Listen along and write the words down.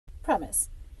Premise: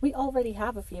 we already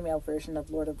have a female version of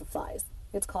Lord of the Flies.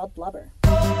 It's called Blubber.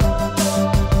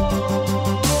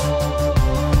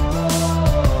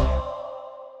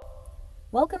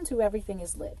 Welcome to Everything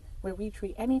is Lit, where we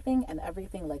treat anything and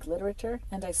everything like literature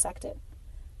and dissect it.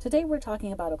 Today we're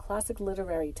talking about a classic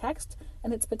literary text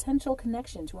and its potential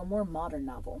connection to a more modern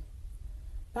novel.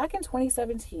 Back in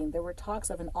 2017, there were talks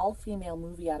of an all-female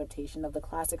movie adaptation of the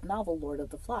classic novel Lord of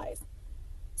the Flies.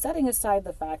 Setting aside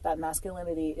the fact that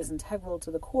masculinity is integral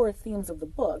to the core themes of the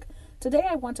book, today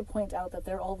I want to point out that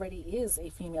there already is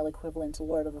a female equivalent to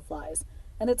Lord of the Flies,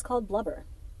 and it's called Blubber.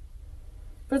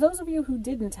 For those of you who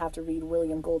didn't have to read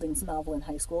William Golding's novel in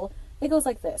high school, it goes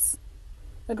like this.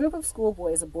 A group of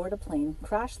schoolboys aboard a plane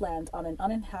crash land on an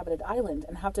uninhabited island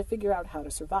and have to figure out how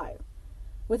to survive.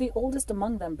 With the oldest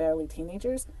among them barely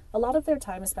teenagers, a lot of their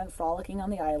time is spent frolicking on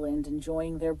the island,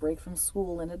 enjoying their break from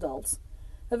school and adults.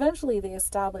 Eventually, they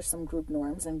establish some group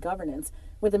norms and governance,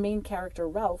 with the main character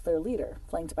Ralph their leader,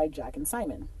 flanked by Jack and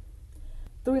Simon.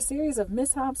 Through a series of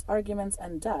mishaps, arguments,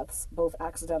 and deaths, both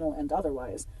accidental and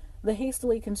otherwise, the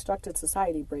hastily constructed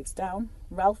society breaks down,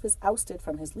 Ralph is ousted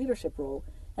from his leadership role,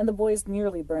 and the boys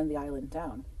nearly burn the island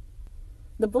down.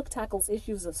 The book tackles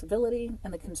issues of civility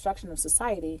and the construction of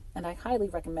society, and I highly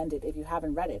recommend it if you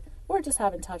haven't read it, or just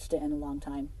haven't touched it in a long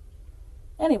time.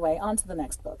 Anyway, on to the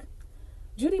next book.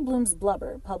 Judy Blume's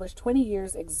Blubber, published 20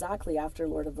 years exactly after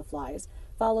Lord of the Flies,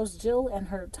 follows Jill and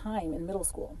her time in middle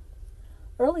school.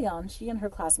 Early on, she and her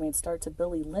classmates start to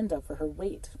bully Linda for her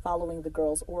weight, following the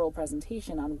girl's oral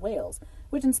presentation on whales,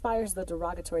 which inspires the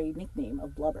derogatory nickname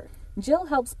of Blubber. Jill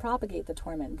helps propagate the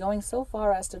torment, going so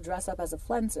far as to dress up as a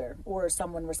flenser, or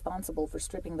someone responsible for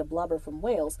stripping the blubber from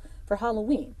whales, for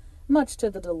Halloween, much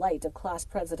to the delight of class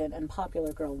president and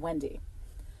popular girl Wendy.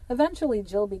 Eventually,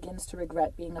 Jill begins to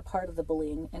regret being a part of the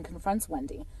bullying and confronts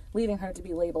Wendy, leading her to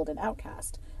be labeled an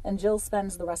outcast, and Jill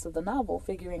spends the rest of the novel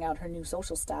figuring out her new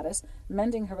social status,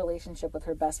 mending her relationship with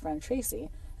her best friend Tracy,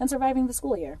 and surviving the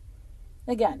school year.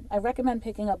 Again, I recommend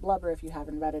picking up Blubber if you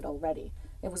haven't read it already.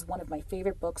 It was one of my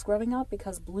favorite books growing up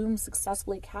because Blume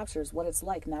successfully captures what it's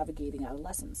like navigating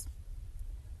adolescence.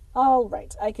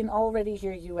 Alright, I can already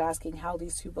hear you asking how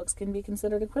these two books can be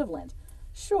considered equivalent.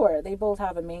 Sure, they both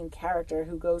have a main character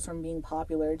who goes from being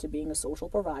popular to being a social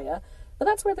pariah, but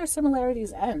that's where their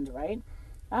similarities end, right?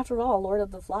 After all, Lord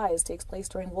of the Flies takes place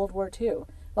during World War II,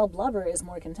 while Blubber is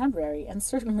more contemporary and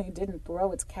certainly didn't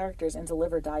throw its characters into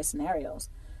live-or-die scenarios.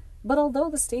 But although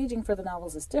the staging for the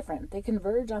novels is different, they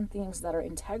converge on themes that are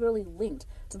integrally linked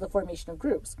to the formation of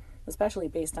groups, especially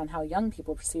based on how young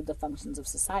people perceive the functions of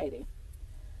society.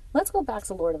 Let's go back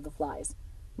to Lord of the Flies.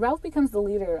 Ralph becomes the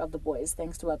leader of the boys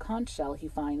thanks to a conch shell he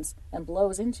finds and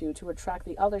blows into to attract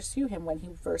the others to him when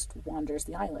he first wanders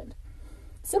the island.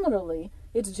 Similarly,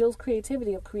 it's Jill's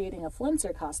creativity of creating a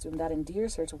flenser costume that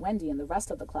endears her to Wendy and the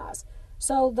rest of the class.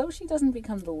 So, though she doesn't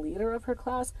become the leader of her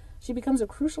class, she becomes a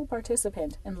crucial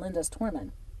participant in Linda's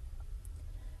torment.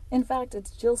 In fact,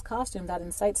 it's Jill's costume that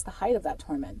incites the height of that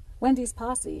torment. Wendy's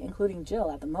posse, including Jill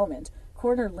at the moment,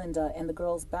 corner Linda in the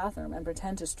girls' bathroom and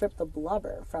pretend to strip the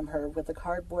blubber from her with the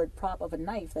cardboard prop of a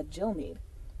knife that Jill made.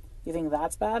 You think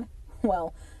that's bad?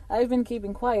 Well, I've been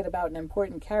keeping quiet about an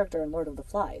important character in Lord of the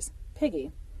Flies,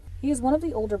 Piggy. He is one of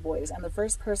the older boys and the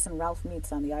first person Ralph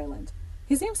meets on the island.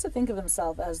 He seems to think of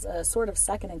himself as a sort of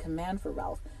second in command for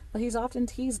Ralph, but he's often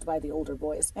teased by the older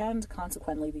boys, and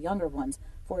consequently the younger ones,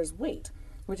 for his weight,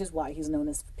 which is why he's known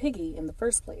as Piggy in the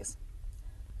first place.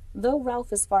 Though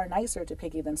Ralph is far nicer to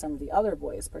Piggy than some of the other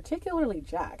boys, particularly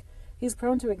Jack, he's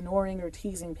prone to ignoring or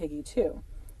teasing Piggy too.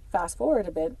 Fast forward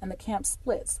a bit, and the camp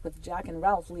splits, with Jack and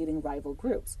Ralph leading rival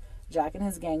groups. Jack and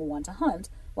his gang want to hunt,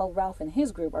 while Ralph and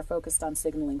his group are focused on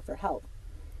signaling for help.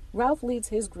 Ralph leads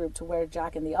his group to where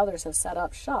Jack and the others have set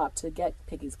up shop to get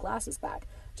Piggy's glasses back.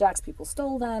 Jack's people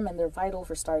stole them, and they're vital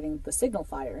for starting the signal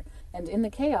fire, and in the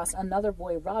chaos, another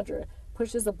boy, Roger,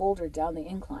 pushes a boulder down the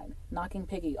incline, knocking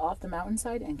Piggy off the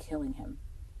mountainside and killing him.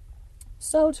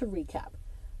 So, to recap,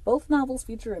 both novels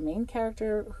feature a main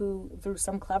character who, through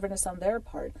some cleverness on their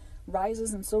part,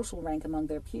 rises in social rank among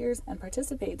their peers and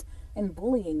participates in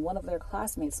bullying one of their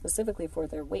classmates specifically for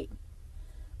their weight.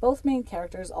 Both main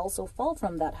characters also fall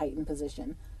from that heightened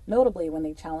position, notably when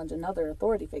they challenge another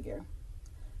authority figure.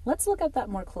 Let's look at that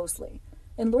more closely.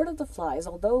 In Lord of the Flies,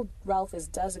 although Ralph is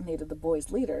designated the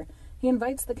boys' leader, he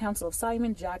invites the council of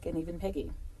Simon, Jack, and even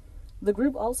Piggy. The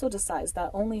group also decides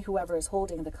that only whoever is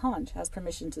holding the conch has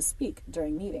permission to speak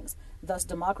during meetings, thus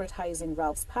democratizing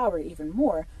Ralph's power even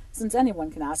more, since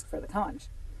anyone can ask for the conch.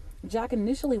 Jack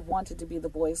initially wanted to be the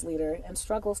boys' leader and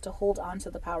struggles to hold on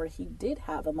to the power he did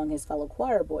have among his fellow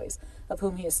choir boys, of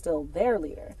whom he is still their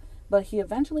leader, but he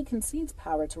eventually concedes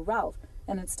power to Ralph,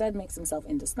 and instead makes himself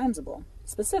indispensable,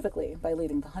 specifically by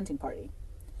leading the hunting party.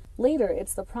 Later,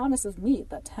 it's the promise of meat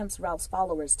that tempts Ralph's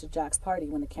followers to Jack's party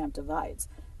when the camp divides,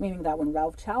 meaning that when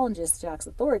Ralph challenges Jack's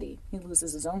authority, he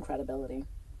loses his own credibility.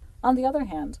 On the other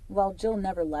hand, while Jill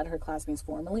never led her classmates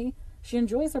formally, she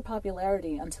enjoys their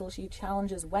popularity until she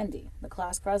challenges Wendy, the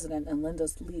class president and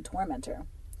Linda's lead tormentor.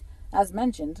 As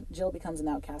mentioned, Jill becomes an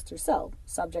outcast herself,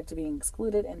 subject to being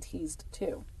excluded and teased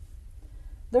too.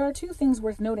 There are two things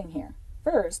worth noting here.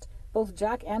 First, both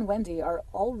Jack and Wendy are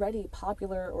already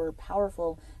popular or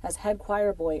powerful as head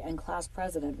choir boy and class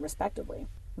president, respectively.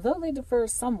 Though they differ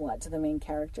somewhat to the main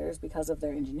characters because of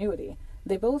their ingenuity,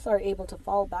 they both are able to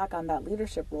fall back on that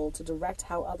leadership role to direct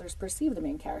how others perceive the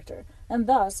main character, and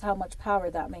thus how much power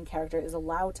that main character is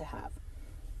allowed to have.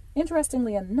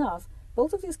 Interestingly enough,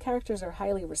 both of these characters are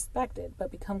highly respected,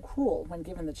 but become cruel when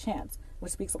given the chance,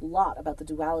 which speaks a lot about the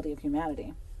duality of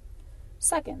humanity.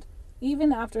 Second,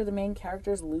 even after the main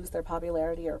characters lose their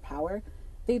popularity or power,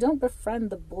 they don't befriend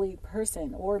the bullied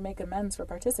person or make amends for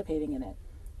participating in it.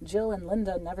 Jill and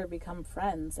Linda never become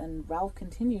friends, and Ralph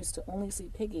continues to only see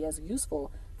Piggy as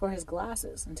useful for his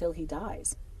glasses until he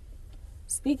dies.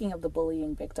 Speaking of the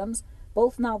bullying victims,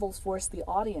 both novels force the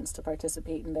audience to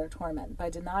participate in their torment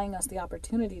by denying us the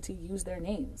opportunity to use their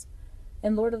names.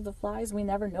 In Lord of the Flies, we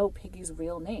never know Piggy's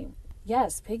real name.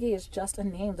 Yes, Piggy is just a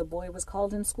name the boy was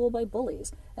called in school by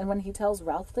bullies, and when he tells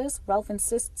Ralph this, Ralph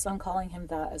insists on calling him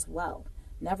that as well,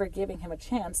 never giving him a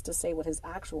chance to say what his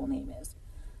actual name is.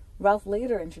 Ralph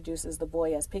later introduces the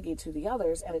boy as Piggy to the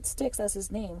others, and it sticks as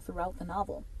his name throughout the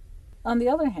novel. On the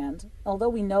other hand, although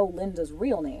we know Linda's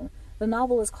real name, the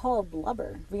novel is called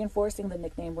Blubber, reinforcing the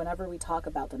nickname whenever we talk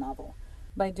about the novel.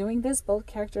 By doing this, both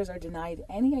characters are denied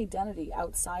any identity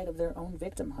outside of their own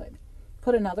victimhood.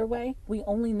 Put another way, we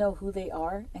only know who they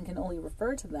are and can only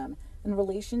refer to them in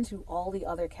relation to all the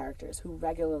other characters who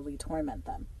regularly torment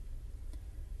them.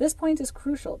 This point is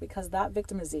crucial because that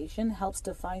victimization helps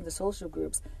define the social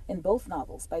groups in both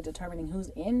novels by determining who's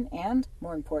in and,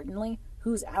 more importantly,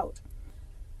 who's out.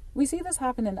 We see this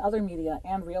happen in other media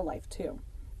and real life too.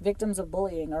 Victims of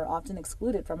bullying are often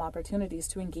excluded from opportunities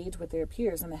to engage with their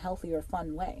peers in a healthy or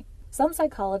fun way. Some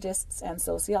psychologists and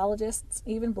sociologists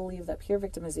even believe that peer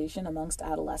victimization amongst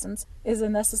adolescents is a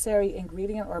necessary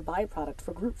ingredient or byproduct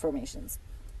for group formations.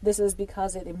 This is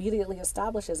because it immediately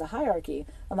establishes a hierarchy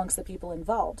amongst the people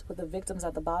involved, with the victims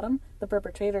at the bottom, the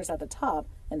perpetrators at the top,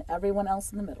 and everyone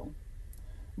else in the middle.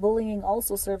 Bullying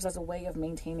also serves as a way of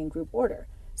maintaining group order.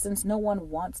 Since no one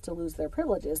wants to lose their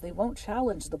privileges, they won't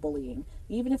challenge the bullying,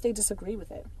 even if they disagree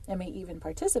with it, and may even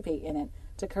participate in it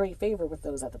to curry favor with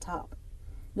those at the top.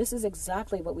 This is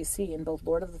exactly what we see in both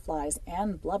Lord of the Flies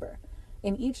and Blubber.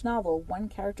 In each novel, one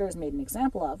character is made an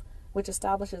example of, which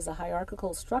establishes a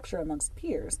hierarchical structure amongst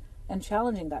peers, and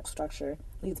challenging that structure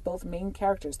leads both main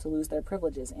characters to lose their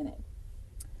privileges in it.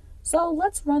 So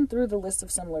let's run through the list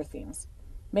of similar themes.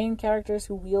 Main characters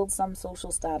who wield some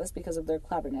social status because of their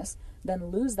cleverness, then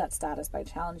lose that status by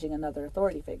challenging another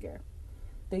authority figure.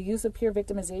 The use of peer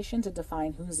victimization to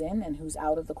define who's in and who's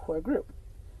out of the core group.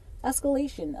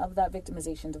 Escalation of that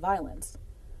victimization to violence.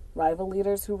 Rival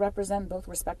leaders who represent both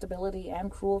respectability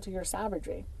and cruelty or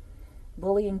savagery.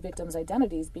 Bullying victims'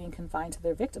 identities being confined to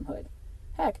their victimhood.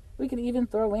 Heck, we could even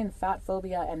throw in fat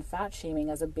phobia and fat shaming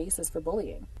as a basis for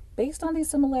bullying. Based on these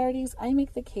similarities, I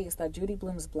make the case that Judy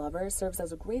Blume's Blubber serves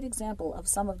as a great example of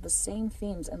some of the same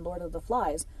themes in Lord of the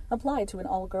Flies applied to an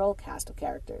all-girl cast of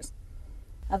characters.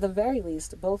 At the very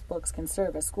least, both books can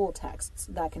serve as school texts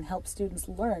that can help students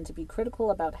learn to be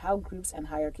critical about how groups and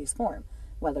hierarchies form,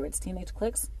 whether it's teenage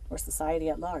cliques or society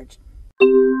at large.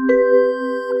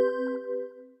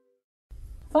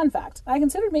 Fun fact, I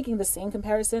considered making the same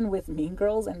comparison with Mean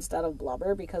Girls instead of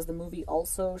Blubber because the movie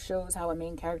also shows how a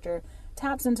main character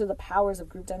taps into the powers of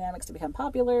group dynamics to become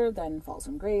popular, then falls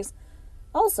from grace.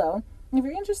 Also, if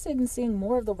you're interested in seeing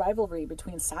more of the rivalry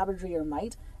between savagery or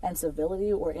might and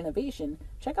civility or innovation,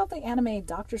 check out the anime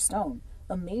Dr. Stone.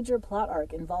 A major plot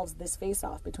arc involves this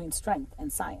face-off between strength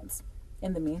and science.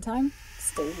 In the meantime,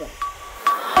 stay lit.